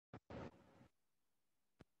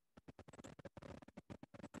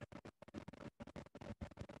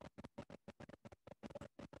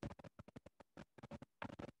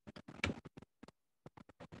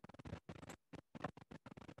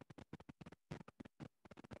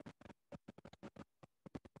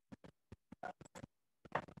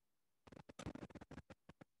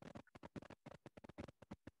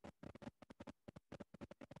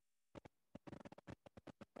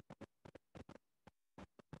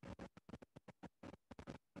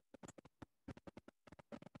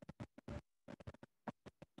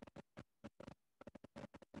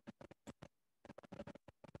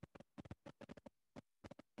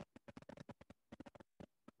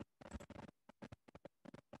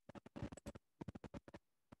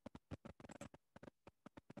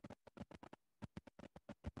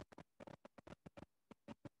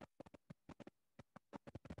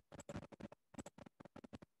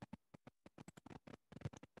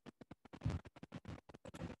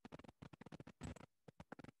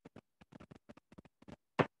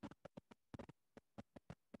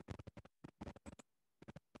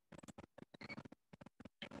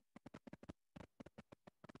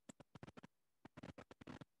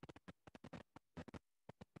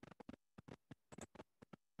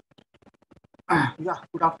Yeah,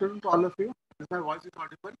 good afternoon to all of you. Is my voice is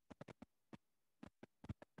audible?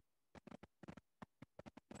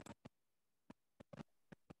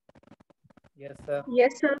 Yes, sir.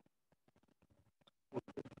 Yes, sir.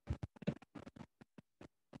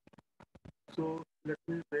 So let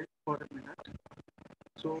me wait for a minute.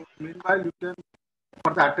 So meanwhile, you can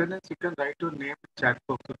for the attendance you can write your name in chat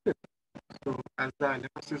box. Okay. So as the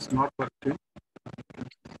LMS is not working,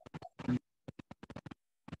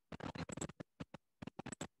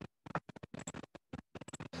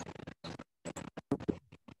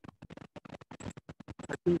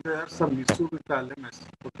 I think there are some issue with the LMS.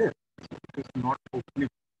 Okay, so it is not opening.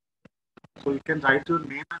 So you can write your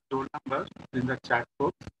name and roll number in the chat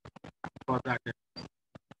box for the attendance.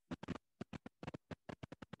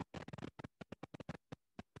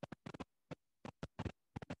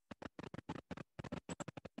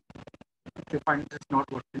 If you find it is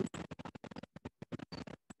not working,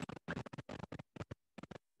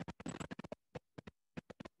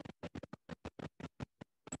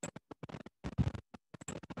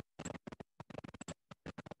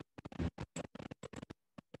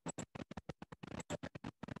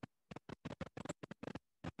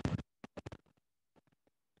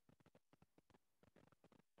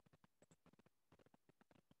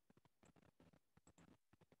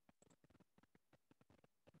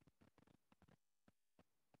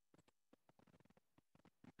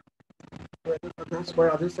 why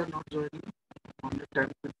others are not joining? Only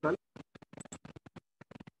 10 people.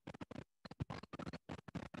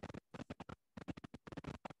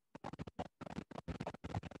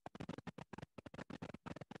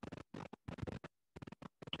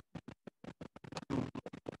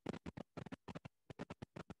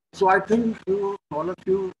 So I think all of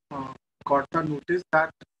you got the notice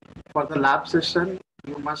that for the lab session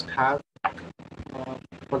you must have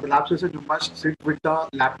for the lab session you must sit with the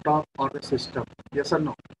laptop or the system. Yes or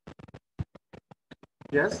no?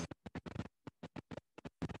 Yes.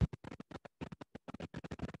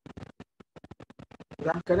 Is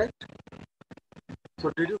that correct?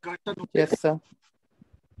 So did you get the notice? Yes, sir.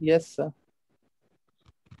 Yes, sir.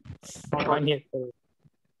 Not One all. year, sir.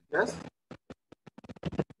 Yes.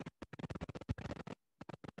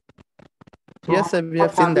 So Yes, how sir. many We of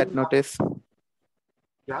have us seen have that been? notice.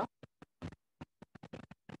 Yeah.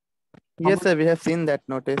 How Yes, many? sir. We have seen that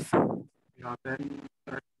notice. Yeah. Then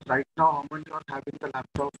right now, how many are having the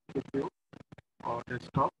laptop with you or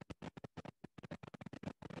desktop?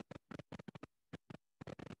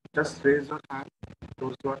 Just raise your hand.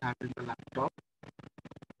 Those who are having the laptop.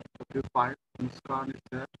 Okay, fine. Muskan is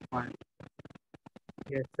there. Fine.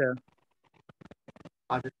 Yes, sir.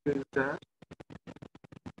 Aditya is there.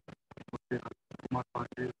 Okay. Kumar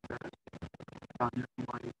Pandey is there. Tanya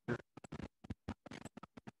Kumar is there.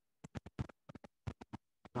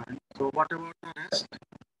 Fine. So what about the rest?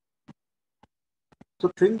 So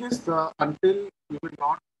thing is, until you will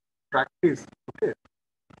not practice, okay.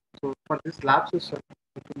 So for this lab session,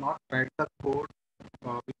 you will not write the code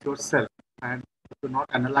with yourself, and you will not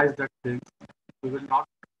analyze that things. You will not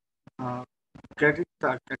uh, get it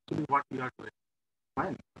actually what we are doing.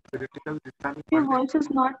 Fine. Theoretical this time is Your one day. voice is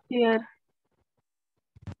not clear.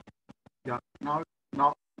 Yeah. Now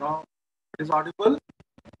it is audible.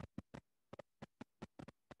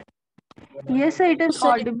 Yes, sir, it is Sir,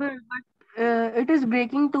 audible, but it is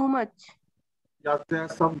breaking too much. Yeah, there are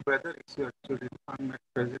some weather issue actually.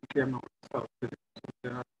 Presently I'm outside. So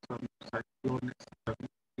there are some cyclones coming.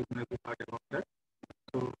 You may be heard about that.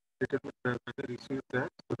 So little bit weather issues there.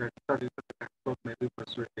 So that's the reason the laptop may be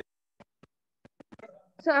frustrated.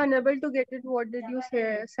 So unable to get it. What did you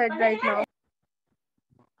say said right now?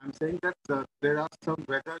 I'm saying that there are some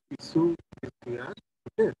weather issue is here.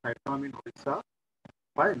 Okay, right now I'm in Odisha.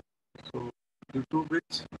 Fine. So due to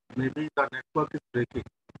which maybe the network is breaking.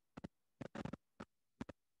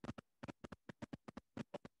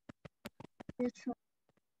 Yes, sir.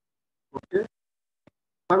 Okay.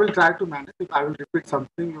 I will try to manage. If I will repeat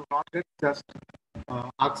something you not get, just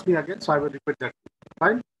ask me again. So I will repeat that.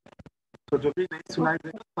 Fine. तो जो भी नहीं सुनाई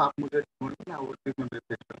देगा तो आप मुझे बोलिए, I will give you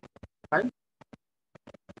message. Fine.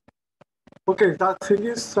 Okay the thing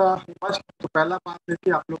is first तो पहला बात है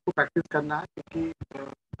कि आप लोग को प्रैक्टिस करना है क्योंकि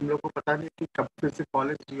हम लोग को पता नहीं कि कब फिर से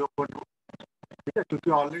कॉलेज रीओपन हो. ठीक है,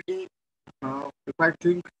 क्योंकि already if I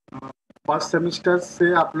think first semester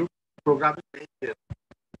से आप लोग प्रोग्रामिंग नहीं किए.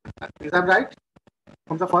 Is that right?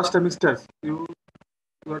 From the first semester you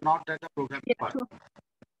are not at the programming Yes, part. sir.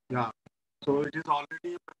 या so it is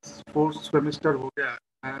already fourth semester हो गया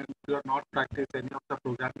and you are not practice any of the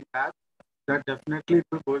programming labs, that definitely it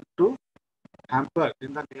will going to hamper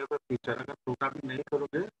in the near future. अगर programming नहीं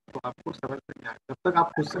करोगे तो आपको समझ में नहीं आएगा. जब तक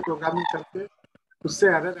आप खुद से प्रोग्रामिंग करके उससे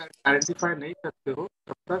एरर आइडेंटिफाई नहीं करते हो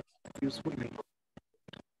तब तक यूजफुल नहीं हो.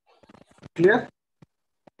 Clear?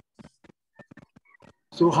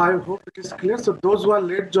 So I hope it is clear. So those who are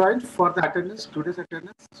late joined for the attendance, today's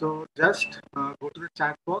attendance, so just go to the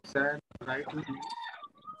chat box and write your name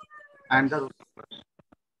and the roll number.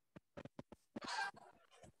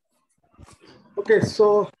 Okay, so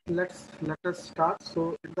let us start. So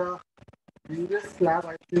in the previous lab,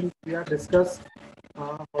 I think we have discussed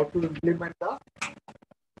how to implement the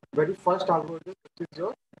very first algorithm, which is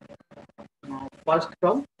your first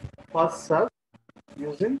come, first serve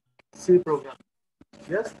using C program.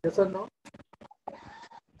 Yes, yes or no?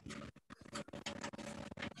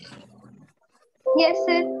 Yes,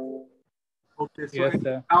 sir. Okay, so Yes, any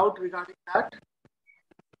sir. doubt regarding that?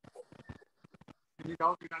 Any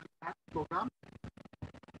doubt regarding that program?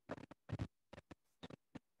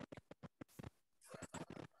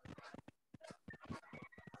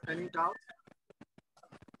 Any doubt?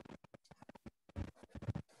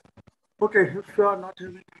 Okay, if you are not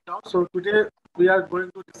having any doubt, so today we are going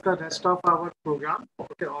to discuss rest of our program.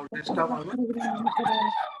 Okay, or rest of our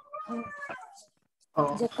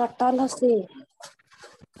যে কাটাল আছে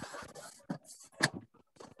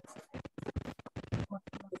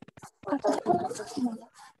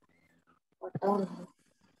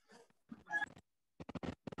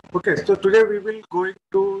okay. So today we will going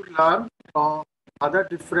to learn other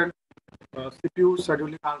different CPU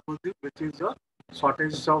scheduling algorithm, which is a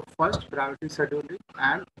shortage of first, priority scheduling,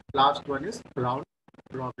 and last one is round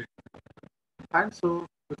robin. And so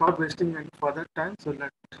without wasting any further time, so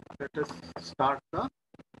let us start the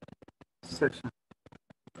session.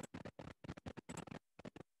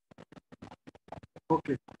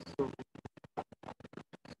 Okay, so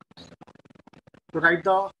write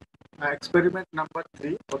the experiment number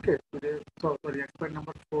 3. Okay, today, so sorry, experiment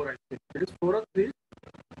number 4. I think it is 4 or 3.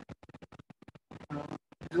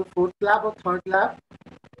 Is it fourth lab or third lab?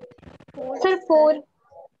 Sir, 4.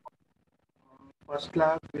 First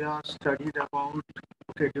lab we are studied about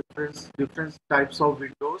different types of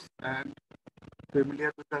windows and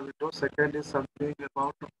familiar with the windows. Second is something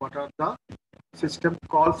about what are the system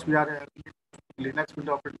calls we are having in Linux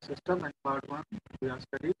Windows operating system, and third one we are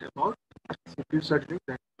studied about CPU scheduling,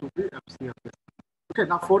 that to be FCFS. Okay,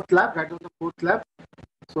 now fourth lab, write down the fourth lab.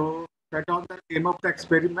 So write down the aim of the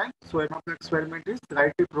experiment. So aim of the experiment is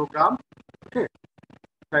write a program. Okay,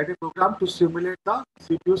 write a program to simulate the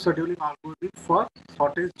CPU scheduling algorithm for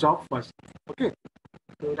shortage job first. Okay,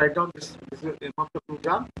 so write down this is the aim of the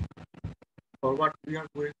program or what we are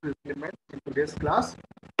going to implement in today's class.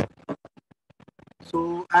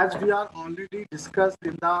 So as we are already discussed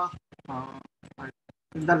uh,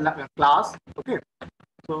 in the class, okay.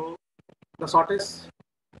 So the shortage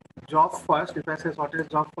job first. If I say shortage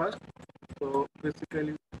job first, so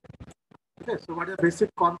basically, okay. So what is the basic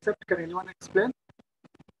concept? Can anyone explain?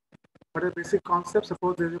 What is the basic concept?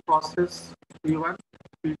 Suppose there is a process P1,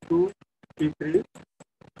 P2, P3,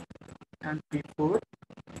 and P4,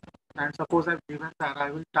 and suppose I've given the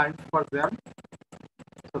arrival time for them.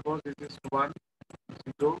 Suppose this is 1,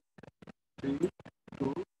 0, 3,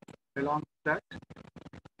 2. Along with that,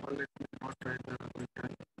 or let me not write the arrival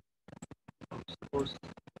time.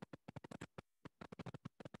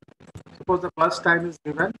 Suppose the burst time is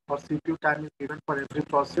given or CPU time is given for every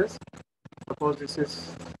process. Suppose this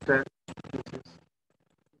is 10, this is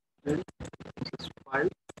 3, this is 5,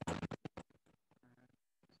 this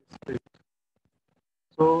is 8.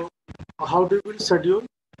 So how do we schedule?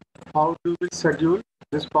 How do we schedule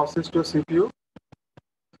this process to a CPU?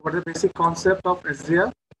 What is the basic concept of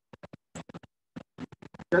SGL?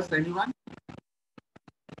 Does anyone?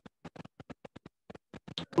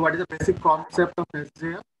 So what is the basic concept of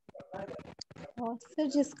SGL? Sir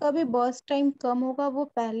जिसका भी burst time कम होगा वो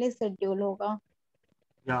पहले schedule होगा.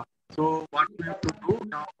 Yeah. So what we have to do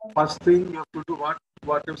now? First thing you have to do what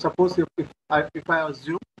if suppose if I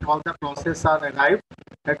assume all the process are arrived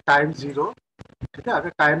at time 0, ठीक है,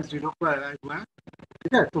 अगर time 0 पर arrive हुआ है,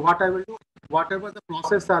 ठीक है, तो what I will do, whatever the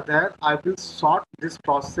process are there, I will sort this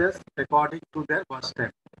process according to their burst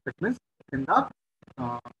time. That means in the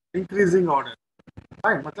increasing order.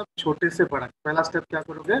 Right? मतलब छोटे से बड़ा. पहला स्टेप क्या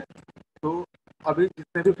करोगे? तो अभी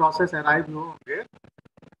जितने भी प्रोसेस अराइव होंगे,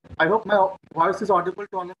 I hope my voice is audible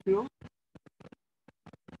to all of you.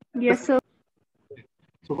 Yes, sir.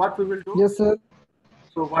 So what we will do? Yes, sir.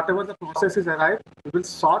 So whatever the process is arrived, we will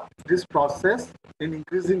sort this process in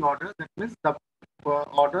increasing order. That means the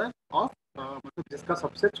order of मतलब जिसका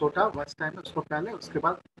सबसे छोटा worst time है उसको पहले, उसके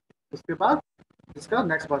बाद जिसका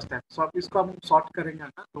नेक्स्ट वर्स्ट टाइम. सो अब इसको हम सॉर्ट करेंगे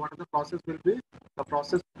ना. तो what the process will be, the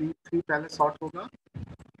process P3 पहले सॉर्ट होगा,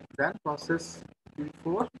 then process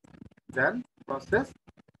P4, then process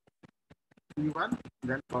P1,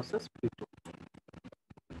 then process P2.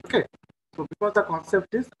 Okay, so because the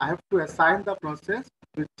concept is I have to assign the process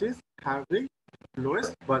which is having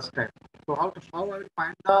lowest burst time. So how I will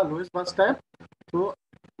find the lowest burst time? So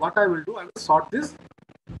what I will do, I will sort this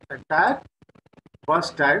entire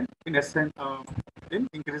burst time in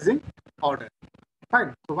increasing order.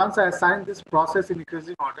 Fine. So once I assign this process in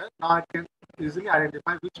increasing order, now I can easily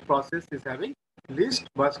identify which process is having least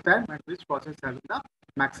burst time and which process is having the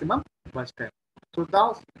maximum burst time. So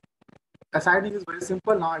now assigning is very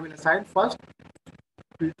simple. Now I will assign first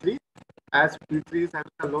P3 as P3 is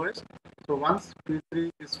having the lowest. So once P3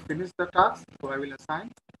 is finished the task, so I will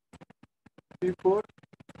assign P4.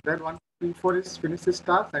 Then once P4 is finished his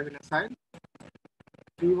task, I will assign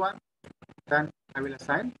P1. Then I will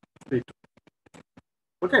assign P2.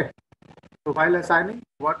 Okay. So while assigning,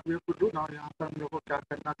 what we have to do now, यहाँ पर हम लोग को क्या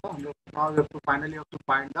करना था? हम लोग now we have to finally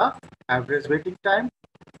find the average waiting time.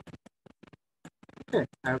 Okay,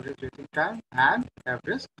 average waiting time and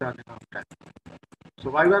average turnaround time. So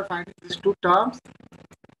why we are finding these two terms?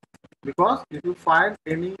 Because if you find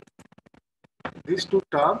any these two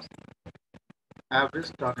terms, average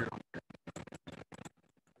turnaround time.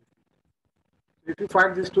 If you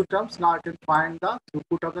find these two terms, now I can find the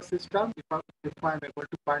throughput of the system. If I am able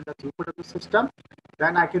to find the throughput of the system,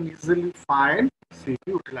 then I can easily find CPU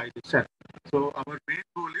utilization. So our main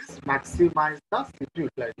goal is maximize the CPU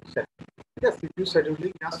utilization. Okay, CPU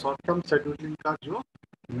scheduling या short term scheduling का जो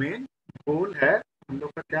main goal है, हम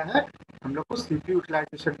लोग का क्या है? हम लोग को CPU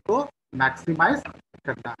utilization को maximize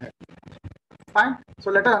करना है. Fine.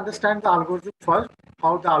 So let us understand the algorithm first.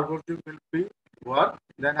 How the algorithm will be work.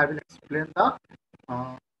 Then I will explain the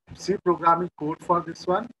C programming code for this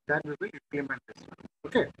one. Then we will implement this one.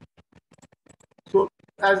 Okay. So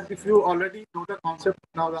as if you already know the concept,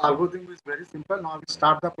 now the algorithm is very simple. Now we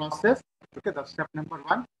start the process. Okay. That's step number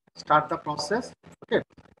 1. Start the process. Okay.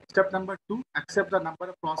 Step number 2. Accept the number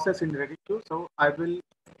of process in ready queue. So I will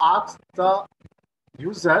ask the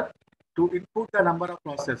user to input the number of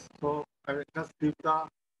process. So I will just give the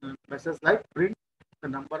message like print the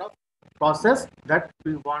number of process that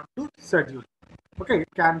we want to schedule. Okay, it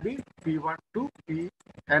can be P1 to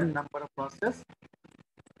Pn number of process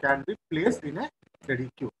can be placed in a ready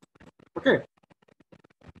queue. Okay.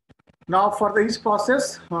 Now for the each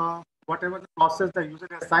process, whatever the process the user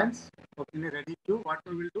assigns in a ready queue, what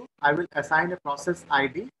we will do, I will assign a process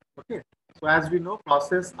ID. Okay. So as we know,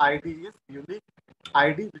 process ID is unique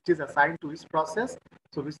ID which is assigned to each process.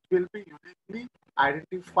 So which will be uniquely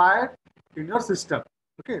identified in your system.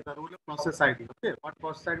 Okay, the role of process ID. Okay, what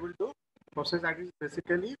process ID will do? Process ID is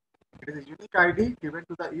basically it is a unique ID given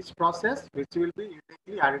to the each process which will be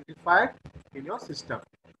uniquely identified in your system.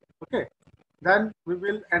 Okay, then we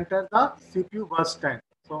will enter the CPU burst time.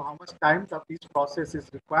 So how much time of each process is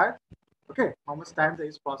required? Okay, how much time the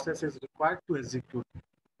each process is required to execute?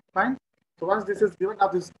 Fine. So once this is given, now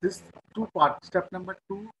this two part, step number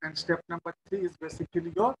 2 and step number 3 is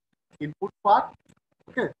basically your input part.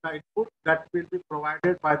 Okay, the input that will be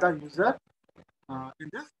provided by the user in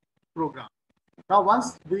this program. Now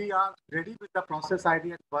once we are ready with the process ID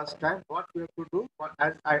and burst time, what we have to do,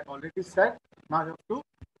 as I already said, now you have to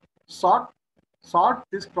sort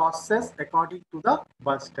this process according to the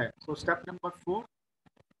burst time. So step number 4,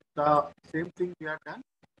 the same thing we have done.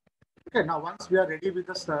 Okay, now once we are ready with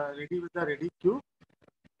the ready queue,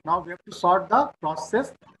 now we have to sort the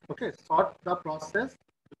process. Okay, sort the process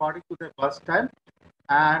according to the burst time,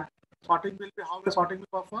 and sorting will be how the sorting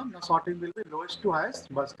will perform. Now sorting will be lowest to highest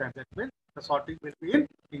burst time. That means the sorting will be in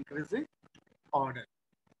increasing order.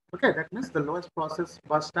 Okay, that means the lowest process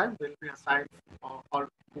burst time will be assigned or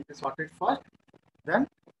will be sorted first. Then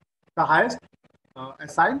the highest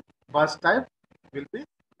assigned burst time will be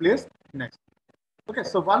placed next. Okay,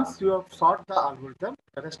 so once you have solved the algorithm,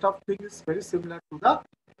 the rest of thing is very similar to the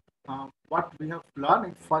what we have learned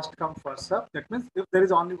in first come first serve. That means if there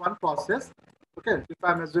is only one process, okay, if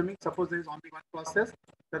I'm assuming suppose there is only one process,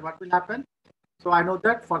 then what will happen? So I know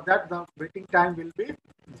that for that the waiting time will be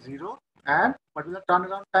 0, and what is the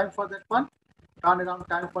turnaround time for that one? Turnaround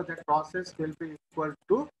time for that process will be equal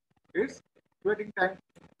to its waiting time.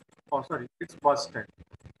 Oh, sorry, it's burst time.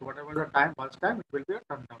 So whatever the time burst time, it will be a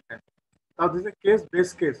turnaround time. Now this is a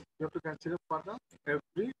case-based case. You have to consider for the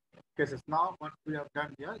every cases. Now what we have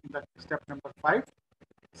done here in the step number 5,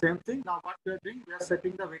 same thing. Now what we are doing, we are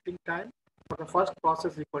setting the waiting time for the first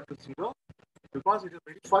process equal to 0 because it is the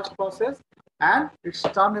very first process, and its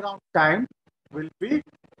turnaround time will be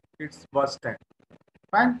its burst time.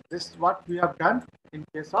 Fine. This is what we have done in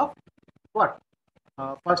case of what?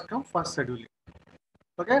 First come first scheduling.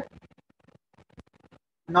 Okay.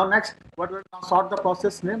 Now next, what we'll now sort the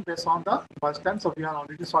process name based on the first time. So we are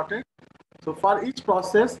already sorted. So for each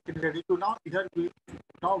process in ready to now, here we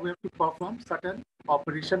have to perform certain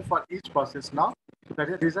operation for each process now. So that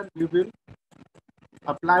is the reason we will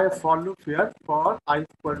apply a for loop here for I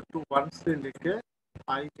equal to 1 से लेके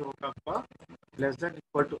I जो होगा आपका less than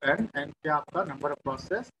equal to n, n क्या आपका number of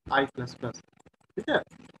process I plus plus. ठीक है,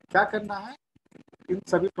 क्या करना है इन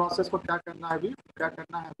सभी प्रोसेस को, क्या करना है अभी, क्या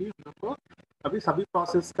करना है अभी हम लोग को, अभी सभी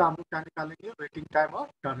प्रोसेस का हम लोग क्या निकालेंगे, वेटिंग टाइम और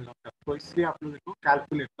टर्नअराउंड टाइम. तो इसलिए आप लोग इसको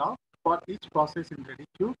calculate now for each process in ready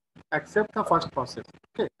queue accept the first process.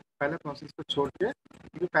 Okay, पहले प्रोसेस को छोड़ के,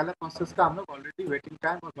 क्योंकि पहले प्रोसेस का हम लोग ऑलरेडी वेटिंग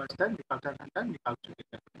टाइम और बर्स्ट टाइम निकाल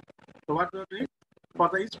चुके हैं. तो what we are doing for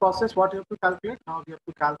the each process, what you have to calculate now, we have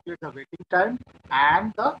to calculate the waiting time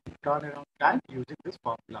and the turnaround time using this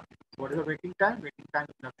formula. So what is the waiting time? Waiting time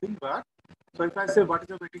is nothing but, so if I say what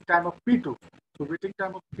is the waiting time of P2, so waiting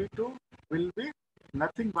time of P2 will be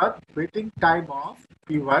nothing but waiting time of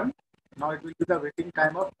P1. Now it will be the waiting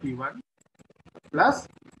time of P1 plus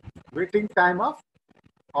waiting time of,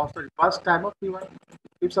 first time of P1.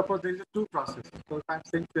 If suppose there is a two process, so if I am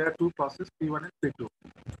saying there are two processes P1 and P2.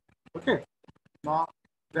 Okay, now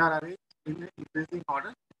they are arranged in increasing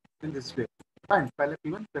order in this way. Fine, पहले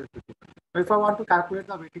P1 पहले P2. So if I want to calculate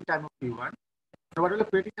the waiting time of P1, so what will the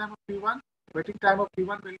waiting time of P1? Waiting time of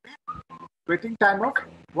P1 will be waiting time of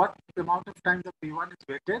what amount of time the P1 is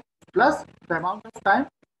waited plus the amount of time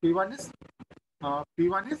P1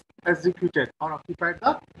 is executed or occupied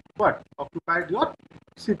the what? Occupied your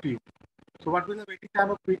CPU. So what will the waiting time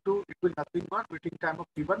of P2? It will nothing but waiting time of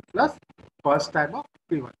P1 plus first time of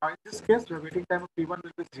P1. Now in this case, the waiting time of P1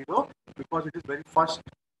 will be 0 because it is very first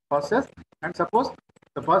process, and suppose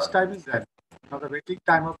the burst time is n. Now the waiting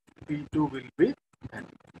time of P2 will be n.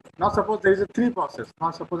 Now suppose there is a 3 process. Now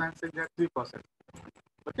suppose I am saying there are 3 processes.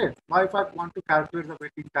 Okay. Now if I want to calculate the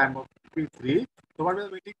waiting time of P3, so what is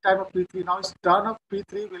the waiting time of P3? Now its turn of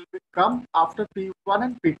P3 will become after P1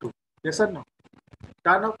 and P2. Yes or no?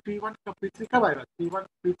 Turn off P1 का P3 कब आएगा? P1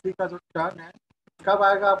 P3 का जो turn है कब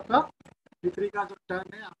आएगा आपका? P3 का जो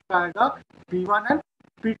टर्न है आपका आएगा P1 एंड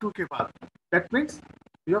P2 के बाद. That means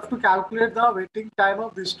you have to calculate the waiting time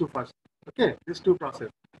of these two first. Okay, these two process.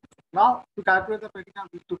 Now to calculate the waiting time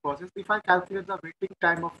of these two process, if I calculate the waiting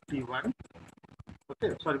time of P1,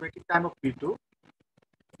 okay, sorry, waiting time of P2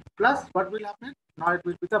 plus what will happen? Now it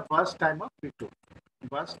will be the burst time of P2.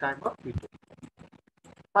 Burst time of P2.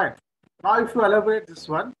 Fine. Now if you elaborate this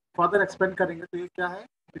one, further expand करेंगे तो ये क्या है?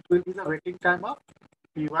 It will be the waiting time of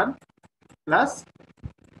P1 plus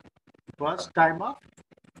burst time of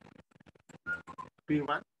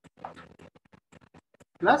P1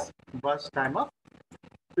 plus burst time of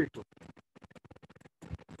P2.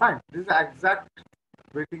 Fine. This is the exact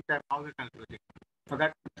waiting time how we calculate it. So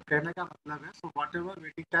that कहने का मतलब है, so whatever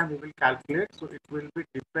waiting time we will calculate, so it will be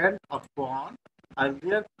depend upon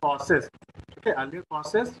earlier process. Okay, earlier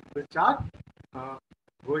process which are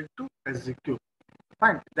going to execute.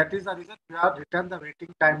 Fine. That is the reason we have written the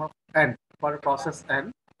waiting time of n for process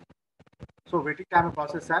n. So waiting time of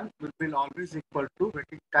process n will always equal to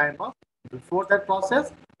waiting time of before that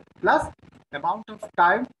process plus amount of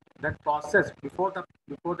time that process before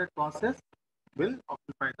that process will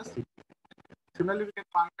occupy the CPU. Similarly, we can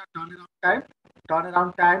find the turnaround time.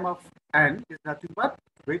 Turnaround time of n is nothing but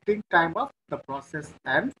waiting time of the process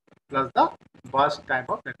n plus the burst time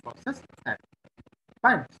of that process n.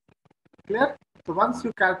 Fine. Clear? So once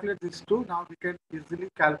you calculate these two, now we can easily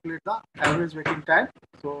calculate the average waiting time.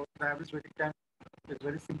 So the average waiting time is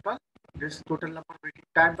very simple. This total number of waiting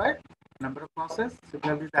time by number of process.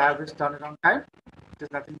 Similarly, the average turnaround time is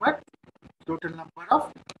nothing but total number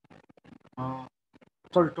of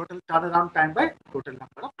total turnaround time by total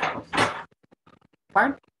number of process.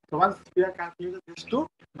 Fine. So once we have calculated these two,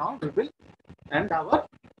 now we will end our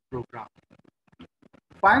program.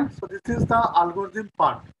 Fine. So this is the algorithm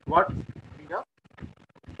part. What we have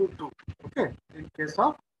to do. Okay. In case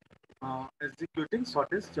of executing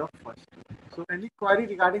shortest job first. So any query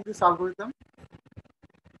regarding this algorithm?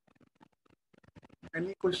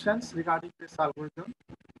 Any questions regarding this algorithm?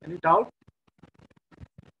 Any doubt?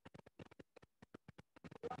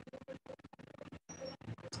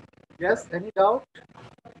 Yes, any doubt?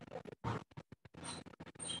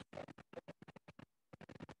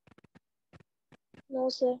 No,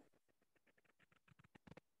 sir.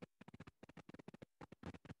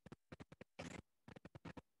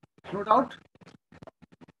 No doubt.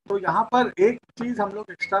 तो यहाँ पर एक चीज हम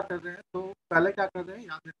लोग extra कर रहे हैं. तो पहले क्या कर रहे हैं,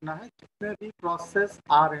 याद रखना है जितने भी प्रोसेस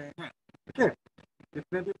आ रहे हैं, ठीक है,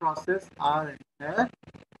 जितने भी प्रोसेस आ रहे हैं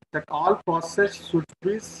that all process should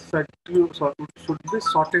be sorted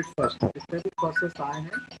first. जितने भी process आए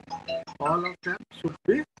हैं, all of them should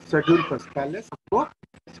be scheduled first. पहले सबको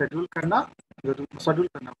schedule करना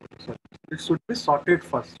पड़ेगा. It should be sorted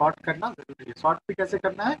first. Sort करना जरूरी है. Sort भी कैसे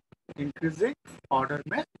करना है? Increasing order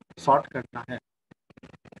में sort करना है.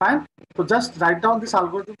 Fine. So just write down this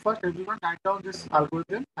algorithm first. Everyone write down this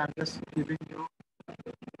algorithm. I'm just giving you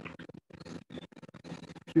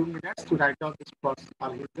few minutes to write down this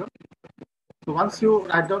algorithm. So once you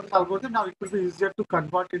write down this algorithm, now it will be easier to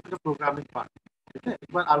convert into the programming part. ठीक है,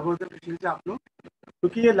 एक बार algorithm लिख लीजिए आप लोग,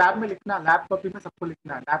 क्योंकि ये lab में लिखना है, लैब कॉपी में सबको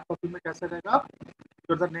लिखना है. लैब कॉपी में कैसे रहेगा?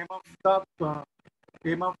 So the name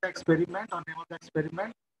of the experiment or name of the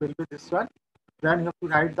experiment will be this one. Then you have to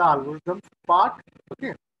write the algorithm part.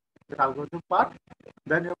 Okay, the algorithm part.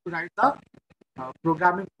 Then you have to write the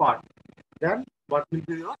programming part. Then what will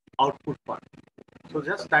be your output part? So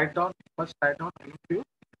just write down first. Write down all of you.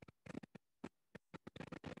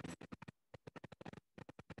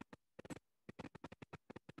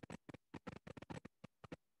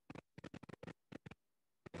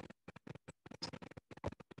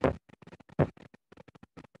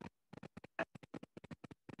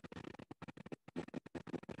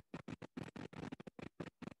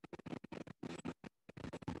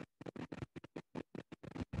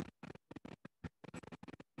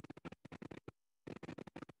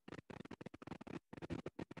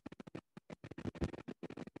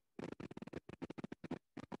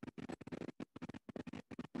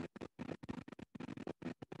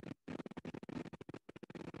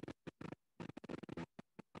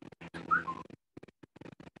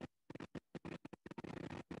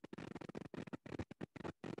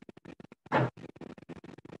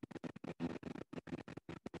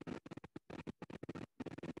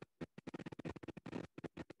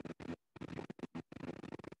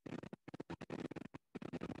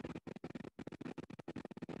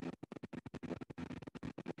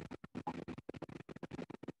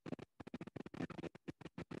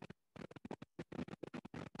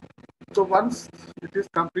 So once it is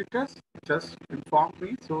completed, just inform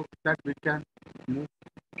me so that we can move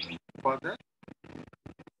further.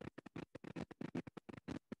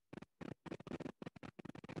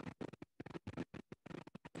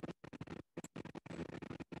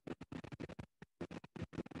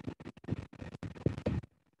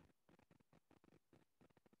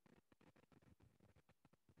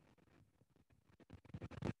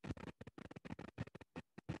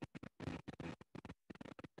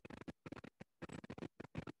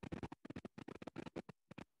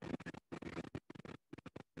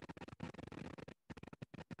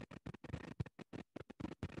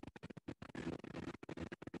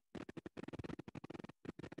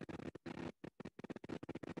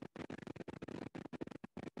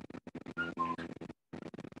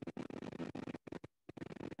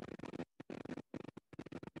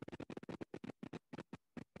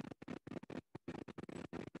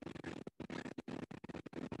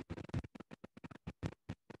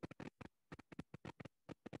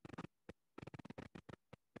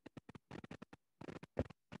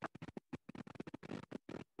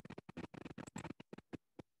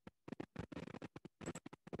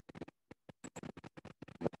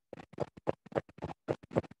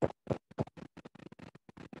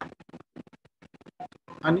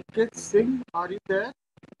 Aniket Singh, are you there?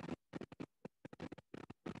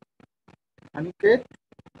 Aniket?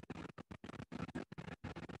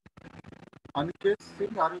 Aniket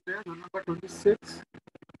Singh, are you there? Roll number 26.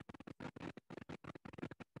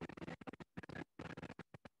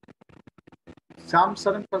 Shyam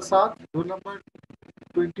Saran Prasad, roll number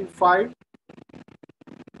 25.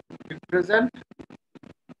 Present?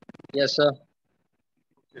 Yes, sir.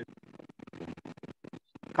 Okay.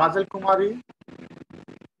 Kajal Kumari?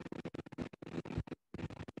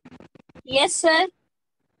 Yes, sir.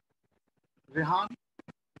 Rehan?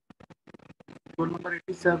 Roll number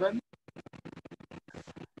 87.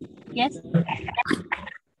 Yes.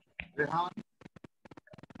 Rehan?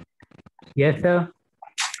 Yes, sir.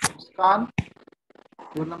 Muskan?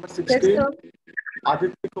 Roll number Yes, 16. sir.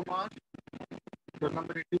 Aditya Kumar? Roll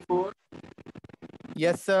number 84.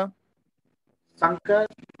 Yes, sir. Shankar?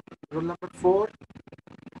 Roll number 4.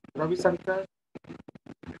 Ravi Shankar?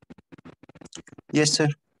 Yes, sir.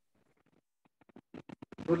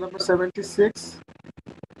 Roll number 76.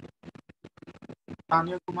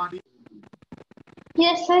 Tanya Kumari?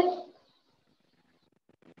 Yes, sir.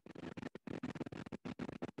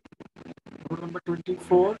 Roll number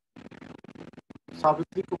 24.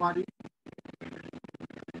 Savitri Kumari?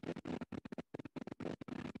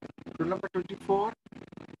 Roll number 24.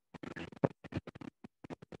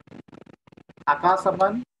 Akash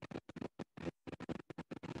Aman?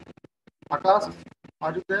 Akash,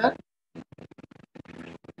 are you there?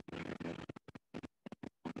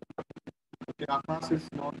 Okay, Akash is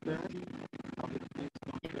not there. Aditi is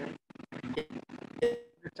not there.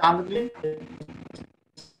 Chandni,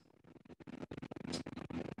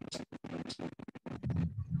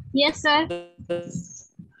 Yes, sir.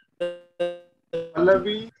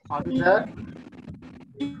 Pallavi, are you there?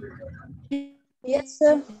 Yes,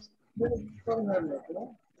 sir.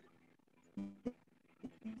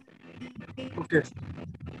 Okay.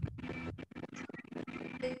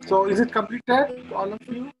 So is it completed, all of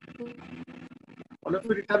you? All of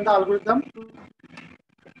you written the algorithm?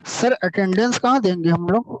 Sir attendance कहाँ देंगे हम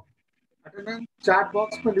लोग? Attendance chat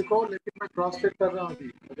box में लिखो, लेकिन मैं cross check कर रहा हूँ अभी,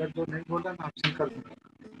 अगर जो नहीं बोल रहा मैं ऑप्शन कर दूंगा.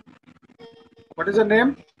 What is your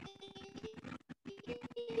name?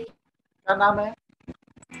 क्या नाम है?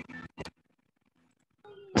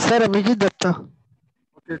 Sir Abhijit Dutta.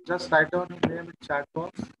 Okay, just write down your name in chat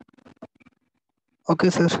box, okay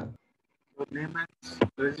sir. Your name and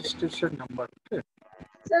registration number. Okay,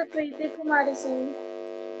 Sir, Preeti Kumari Singh.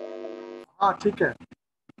 हाँ ठीक है.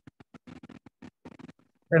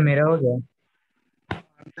 सर मेरा हो गया.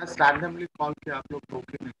 जस्ट रैंडमली कॉल किया आप लोग को,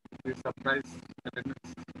 कि नहीं सरप्राइज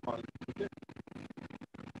अटेंडेंस कॉल. ठीक है,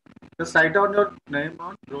 just write down your name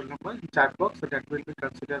and roll number in chat box, so that will be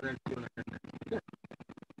considered as your attendance. Okay.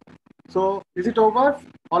 So is it over?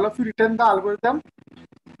 All of you written the algorithm?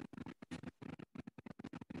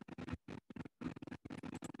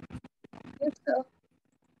 Yes, sir.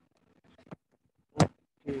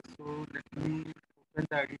 Okay, so let me open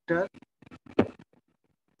the editor.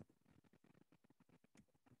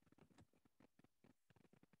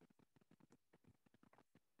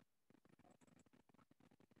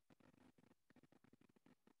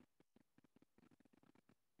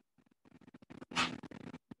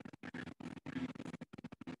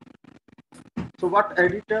 So what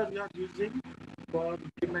editor we are using for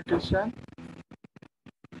implementation?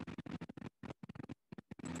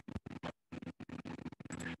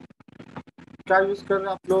 क्या use कर रहे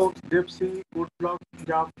हैं आप लोग? Debc, code block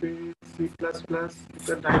या फिर C++? You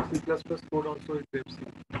can write C++ code also in Debc.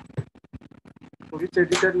 So which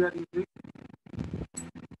editor we are using?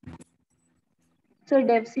 Sir,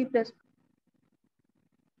 Dev C++.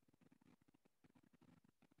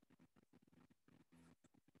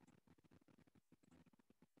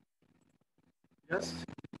 Yes.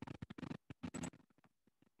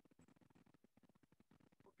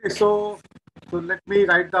 Okay, so let me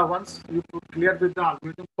write the once you clear with the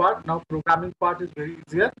algorithm part. Now programming part is very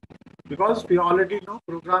easier, because we already know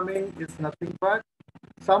programming is nothing but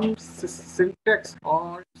some syntax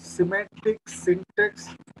or semantic syntax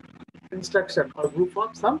instruction or group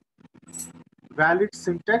of some valid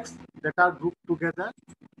syntax that are grouped together.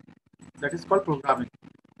 That is called programming.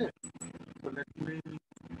 Okay. So let me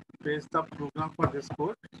paste the program for this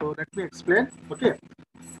code. So let me explain. Okay.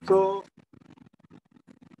 So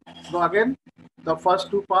again, the first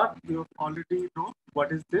two parts you already know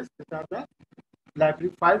what is this. These are the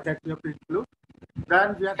library file that we have to include.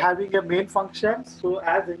 Then we are having a main function. So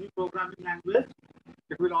as any programming language,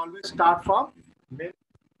 it will always start from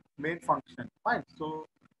main function. Fine. So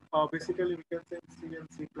basically we can say C and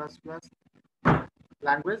C++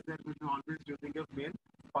 language, then we will be always using a main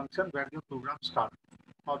function where your program starts.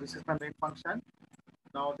 Now this is the main function.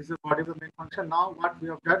 Now this is what is the main function. Now what we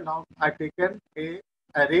have done, now I taken a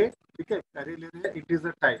array. Okay, array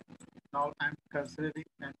integer type. Now I am considering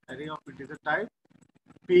an array of integer type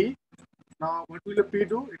P. Now what will P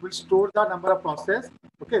do? It will store the number of process.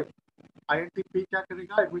 Okay, int P क्या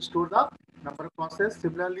करेगा? It will store the number of process.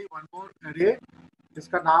 Similarly, one more array,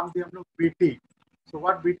 जिसका नाम दिया हम लोग BT. So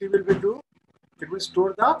what BT will do? It will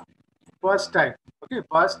store the burst time. Okay,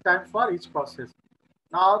 burst time for each process.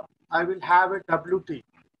 Now I will have a WT.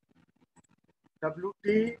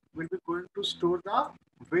 WT will be going to store the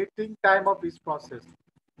waiting time of each process.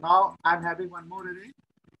 Now I am having one more array,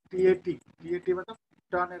 TAT. TAT means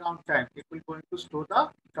turnaround time. It will going to store the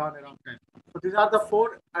turnaround time. So these are the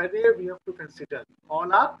four array we have to consider.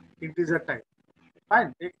 All are integer type.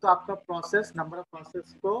 Fine. एक तो आपका process number of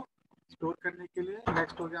process को store करने के लिए,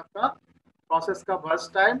 next हो गया आपका process का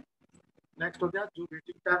burst time, next हो गया जो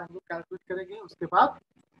waiting time हम लोग calculate करेंगे, उसके बाद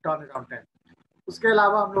turnaround time. उसके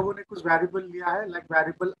अलावा हम लोगों ने कुछ वेरिएबल लिया है, लाइक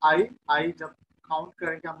वेरिएबल आई जब काउंट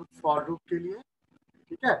करेंगे हम लोग फॉर लूप के लिए.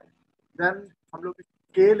 ठीक है, देन हम लोग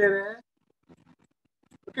के ले रहे हैं.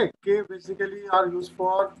 ओके, के basically are use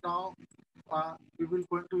for now we will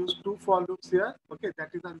going to use two for loops here. Okay, that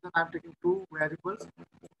is the reason I am taking two variables.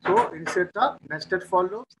 So insert the nested for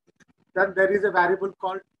loops. Then there is a variable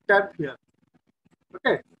called temp here.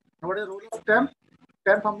 Okay, now what is the role of temp?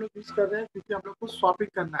 temp हम लोग use कर रहे हैं क्योंकि हम लोग को swapping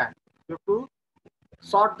करना है. You have to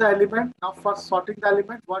sort the element. Now for sorting the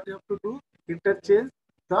element, what you have to do? Interchange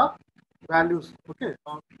the values. Okay,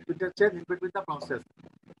 interchange in between the process.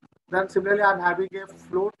 Then similarly, I'm having a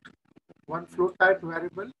float, one float type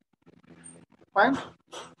variable. Fine.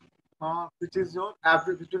 Which is your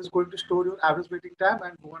average, which is going to store your average waiting time,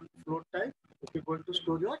 and one float type, which is going to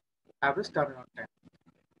store your average turnaround time.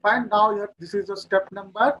 Fine. Now here, this is your step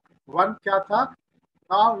number 1. Kya tha?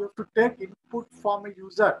 Now you have to take input from a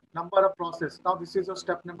user, number of process. Now this is your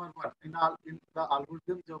step number 1 in the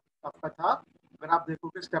algorithm जो आपका था. अगर आप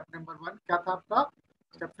देखोगे step number 1 क्या था आपका?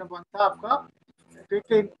 Step number 1 था आपका take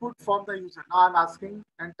the input from the user. Now I'm asking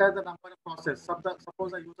enter the number of process.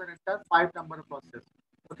 Suppose the user enter 5 number of process.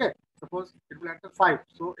 Okay, suppose it will enter 5.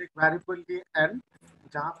 So एक variable लिए n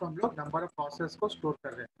जहाँ पर हम लोग number of process को store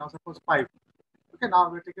कर रहे हैं. Now suppose 5. Okay, now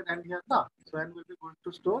we taken n here now. So n will be going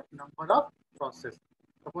to store number of process.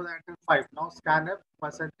 Suppose I enter 5. Now scanf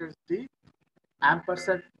 %d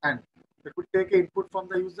ampersand n. It will take input from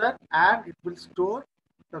the user and it will store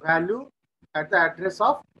the value at the address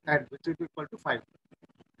of n, which is equal to 5.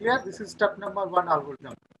 Clear? This is step number 1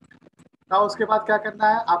 algorithm. Now उसके बाद क्या करना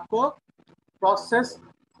है आपको? Process,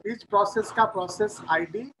 each process का process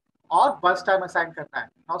ID और burst time assign करना है.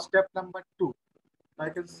 Now step number 2. I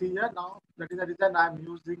can see here now, that is the reason I am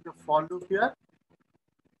using the for loop here.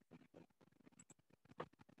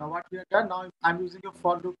 Now what we have done, now I am using a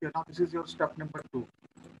for loop here. Now this is your step number 2.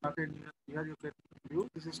 Okay, here you can view,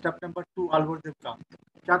 this is step number 2 algorithm का.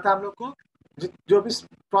 क्या था हम लोग को? जो भी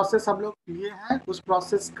process हम लोग लिए हैं उस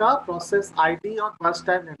प्रोसेस का प्रोसेस आईडी और बर्स्ट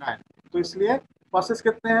टाइम लेना है. तो इसलिए प्रोसेस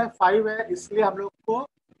कितने हैं? 5 है. इसलिए हम लोग को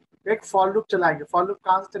एक फॉर लूप चलाएंगे. फॉर लूप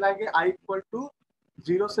कहाँ से चलाएंगे? i इक्वल टू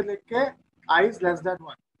 0 से लेके i इज लेस देन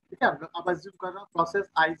 1. ठीक है, हम लोग अब अज्यूम कर रहा हूँ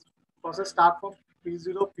process start from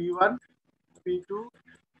p0, p1, p2,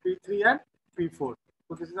 p3 and p4.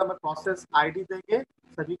 तो दिस इज हमें प्रोसेस आईडी देंगे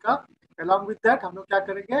सभी का. अलॉन्ग विद दैट हम लोग क्या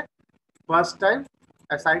करेंगे? बर्स्ट टाइम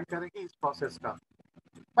असाइन करेंगे इस प्रोसेस का.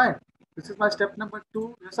 Fine. This is my step number 2.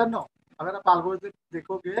 Yes और नो? अगर आप एल्गोरिथम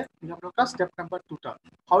देखोगे ये हम लोग का स्टेप नंबर 2 था.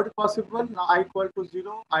 How it possible? Now i equal to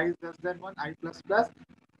 0, i is less than 1, i plus plus.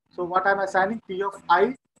 So what I am assigning? p of i.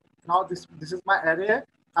 Now this is my अरे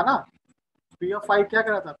है ना. p ऑफ i क्या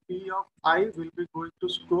कर रहा था? p of i will be going to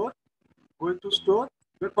store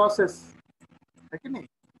your process, है कि नहीं?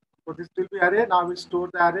 So this will be array. Now we store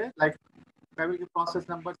the array like I will give process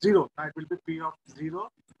number 0. Now it will be p of 0.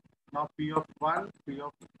 Now p of 1, p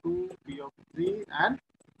of 2, p of 3, and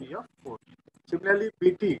p of 4. Similarly,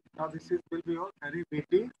 bt. Now this will be your array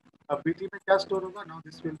bt. अब bt में क्या store होगा? Now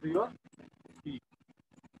this will be your p.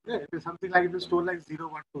 Okay, it is something like it will store like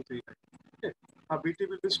 0, 1, 2, 3. Okay. Now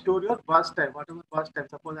bt will be store your burst time. Whatever burst time.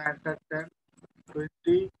 Suppose I enter 10,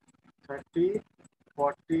 20, 30,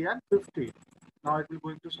 40, and 50. Now it will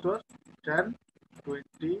going to store 10,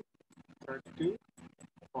 20, 30,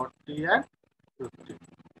 40 and 50.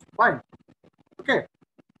 Fine. Okay.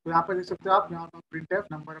 तो यहाँ पर देख सकते हो आप, यहाँ पर printf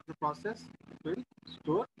number of the process will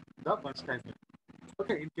store the burst time.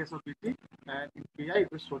 Okay. In case of bt and in pi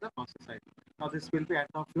it will store the process ID. Now this will be end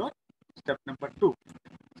of your step number 2.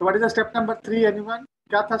 So what is the step number 3? Anyone?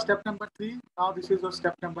 क्या था step number 3? Now this is your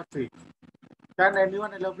step number 3. Can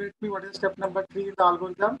anyone elaborate me what is step number 3 in the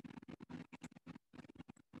algorithm?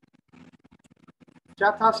 क्या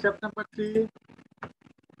था step number 3?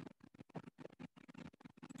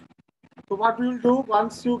 So what we will do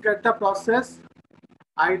once you get the process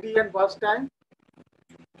ID and burst time,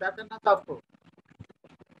 क्या करना था आपको?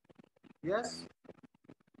 Yes,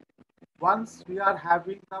 once we are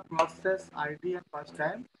having the process ID and burst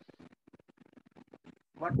time,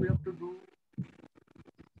 what we have to do?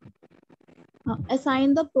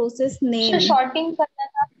 Assign the process name. So sorting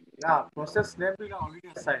करना था. Yeah, process name we are already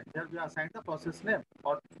assigned. Here we assign the process name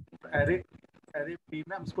और array p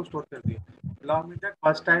में हम इसको store कर दिए. Along with that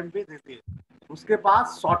first time भी दे दिए. उसके बाद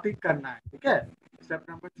सॉर्टिंग करना है. ठीक है, स्टेप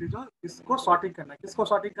नंबर 3 जो इसको सॉर्टिंग करना है. किसको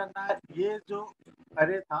सॉर्टिंग करना है? ये जो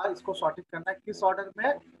अरे था इसको सॉर्टिंग करना है. किस ऑर्डर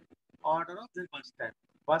में? Order of the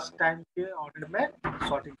first time के ऑर्डर में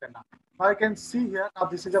सॉर्टिंग करना. Now I can see here now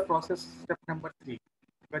this is a process step number 3.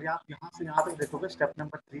 अगर आप यहाँ से यहाँ तक देखोगे स्टेप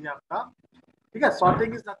नंबर 3 आपका. ठीक है,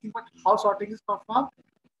 sorting is nothing but how sorting is perform.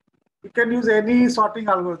 You can use any sorting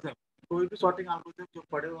algorithm. कोई भी सॉर्टिंग एल्गोरिथम जो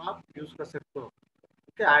पढ़े हो आप यूज कर सकते हो.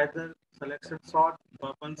 Okay, either selection sort,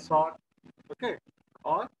 bubble sort, okay,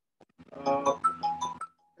 और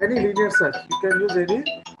any linear search. You can use any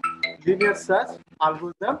linear search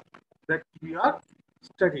algorithm that we are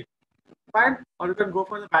स्टडीing. Fine, or you can go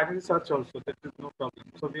for the binary search also. That is no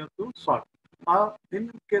problem. So we have to sort. In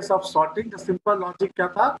case of sorting, the simple logic क्या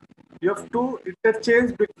था? You have to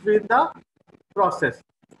interchange between the process.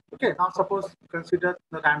 Okay, now suppose consider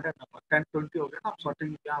the random number 10 20 हो गया ना,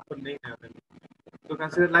 sorting यहाँ पर नहीं है अभी. So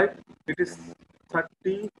consider like it is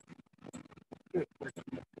 30. Okay.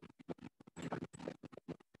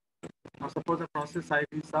 Now suppose the process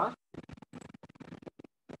IDs are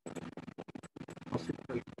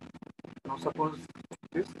simple. Now suppose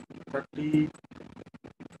this 30.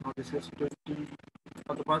 Now this is 20.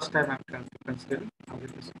 For the first time I'm considering. Now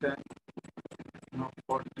this is 10. Now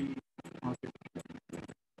 40. Now 50.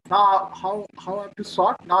 Now how I have to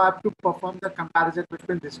sort? Now I have to perform the comparison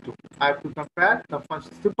between these two. I have to compare the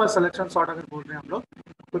first simple selection sort अगर बोल रहे हैं हम लोग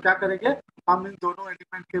तो क्या करेंगे, हम इन दोनों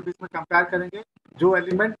एलिमेंट के बीच में कंपेयर करेंगे. जो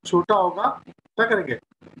एलिमेंट छोटा होगा क्या करेंगे,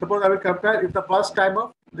 suppose I will compare if the first time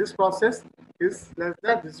of this process is less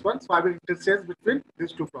than this one, so I will interchange between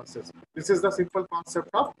these two processes. This is the simple concept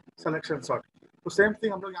of selection sort. तो same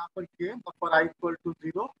thing हम लोग यहाँ पर किए, for i equal to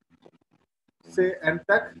 0 से n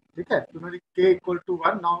तक, ठीक है. तो मेरी k equal to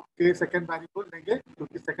 1. Now k second variable लेंगे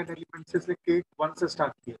क्योंकि सेकंड एलिमेंट से k 1 से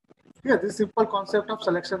स्टार्ट किए. ठीक है. This simple concept of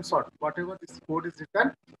selection sort, whatever this code is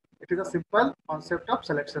written, it is a simple concept of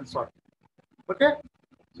selection sort. Okay.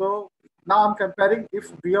 So now I am comparing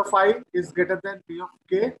if b of i is greater than b of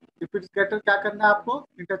k. If it is greater क्या करना है आपको,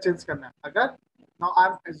 interchange करना है. अगर now I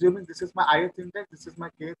am assuming this is my ith index, this is my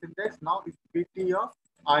kth index. Now if bt of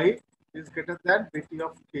i is greater than bt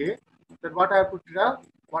of k, then what I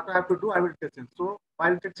have to do, I will interchange. So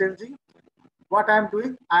while interchanging, what I am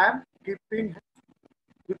doing, I am keeping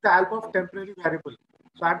with the help of temporary variable.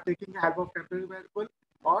 So I am taking the help of temporary variable,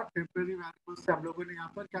 और temporary variable से हम लोगों ने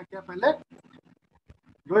यहाँ पर क्या किया, पहले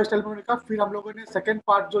लोएस्ट एलिमेंट का, फिर हम लोगों ने सेकंड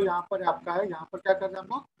पार्ट जो यहाँ पर आपका है, यहाँ पर क्या कर रहे हैं हम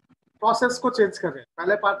लोग, प्रोसेस को चेंज कर रहे हैं.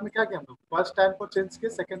 पहले पार्ट में क्या किया हम लोग, फर्स्ट टाइम को चेंज किए,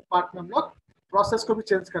 सेकंड पार्ट में हम लोग प्रोसेस को भी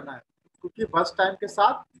चेंज करना है क्योंकि फर्स्ट टाइम के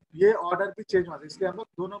साथ ये ऑर्डर भी चेंज हुआ, इसलिए हम लोग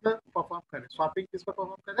दोनों में परफॉर्म करें. स्वैपिंग किस पर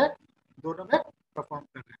परफॉर्म करें, दोनों में परफॉर्म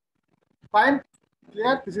कर रहे हैं. Fine,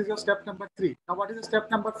 clear. This is your step number 3. Now what is step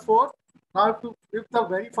number 4? Now have to, if the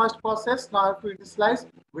very first process, now have to initialise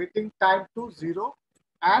waiting time to 0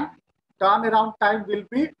 and turn around time will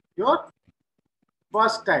be your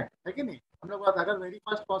first time, है कि नहीं. हम लोग बात, अगर very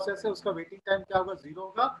first process है उसका waiting time क्या होगा, 0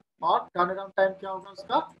 होगा, और टर्न अराउंड टाइम क्या होगा,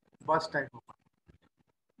 उसका फर्स्ट टाइम होगा.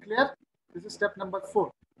 Clear? This is step number 4.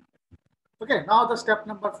 Okay, now the step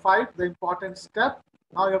number 5, the important step.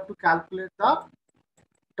 Now you have to calculate the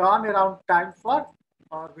turnaround time for,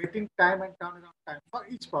 or waiting time and turnaround time for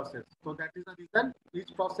each process. So that is the reason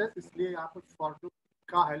each process, इसलिए यहाँ पर for loop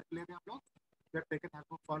का help ले रहे हैं हम लोग. We have taken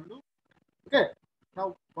help of for loop. Okay. Now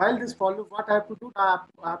while this for loop, what I have to do? Now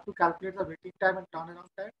I have to calculate the waiting time and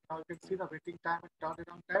turnaround time. Now you can see the waiting time and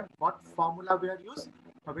turnaround time. What formula we are used?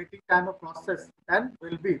 The waiting time of process n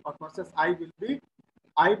will be, or process I will be,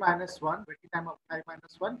 I minus 1, waiting time of I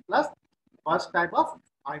minus 1 plus first time of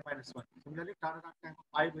I minus 1. Similarly, turnaround time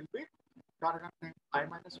of I will be turnaround time I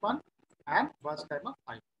minus 1 and first time of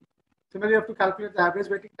I. Similarly, you have to calculate the average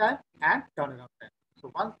waiting time and turnaround time.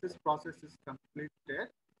 So once this process is completed,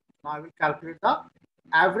 now I will calculate the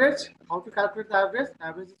average. How to calculate the average?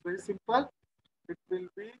 Average is very simple. It will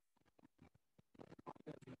be,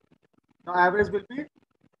 now average will be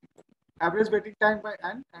average waiting time by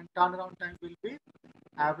n and turnaround time will be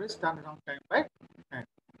average turnaround time by n.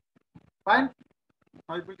 Fine.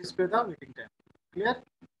 Now it will display the waiting time. Clear?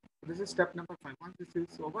 This is step number 5. Once this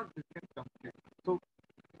is over, we can complete. So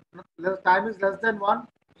the time is less than 1.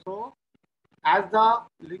 So as the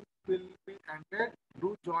link will be ended,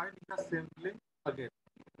 do join the same link again.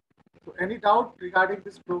 So any doubt regarding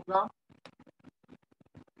this program?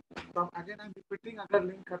 So again I'm repeating, अगर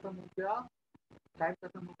link खत्म हो गया, time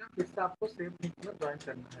खत्म हो गया, फिर से आपको सेम लिंक में ज्वाइन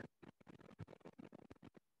करना है.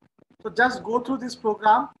 So just go through this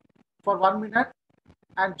program for 1 minute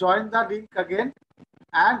and join the link again.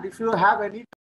 And if you have any